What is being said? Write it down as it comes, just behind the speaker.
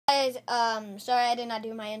guys, sorry I did not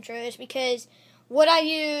do my intro. It's because what I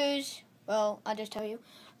use, well, I'll just tell you.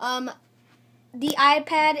 The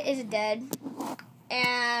iPad is dead,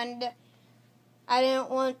 and I didn't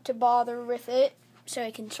want to bother with it so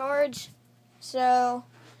it can charge. So,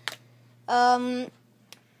 I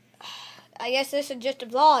guess this is just a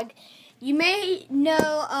vlog. You may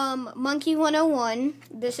know, Monkey 101.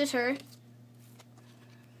 This is her.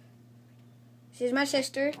 She's my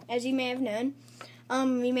sister, as you may have known.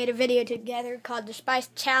 We made a video together called The Spice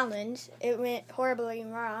Challenge. It went horribly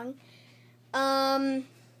wrong.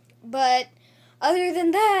 But other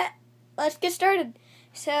than that, let's get started.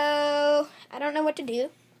 So, I don't know what to do.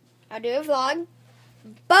 I'll do a vlog.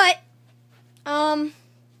 But, I'm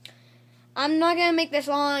not going to make this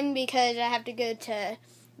long because I have to go to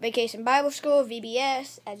Vacation Bible School,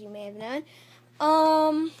 VBS, as you may have known.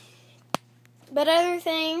 But other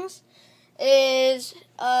things is,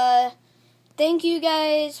 thank you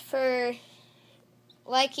guys for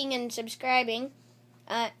liking and subscribing,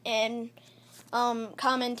 and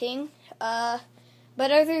commenting. But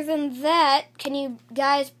other than that, can you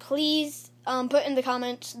guys please put in the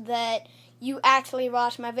comments that you actually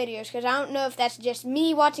watch my videos? Because I don't know if that's just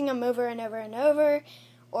me watching them over and over and over,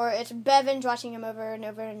 or it's Bevan's watching them over and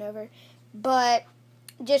over and over. But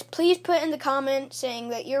just please put in the comments saying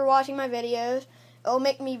that you're watching my videos. It'll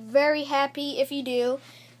make me very happy if you do,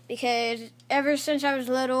 because ever since I was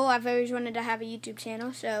little, I've always wanted to have a YouTube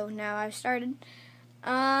channel, so now I've started.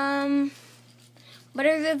 But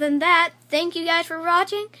other than that, thank you guys for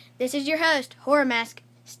watching. This is your host, Horror Mask.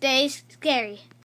 Stay scary.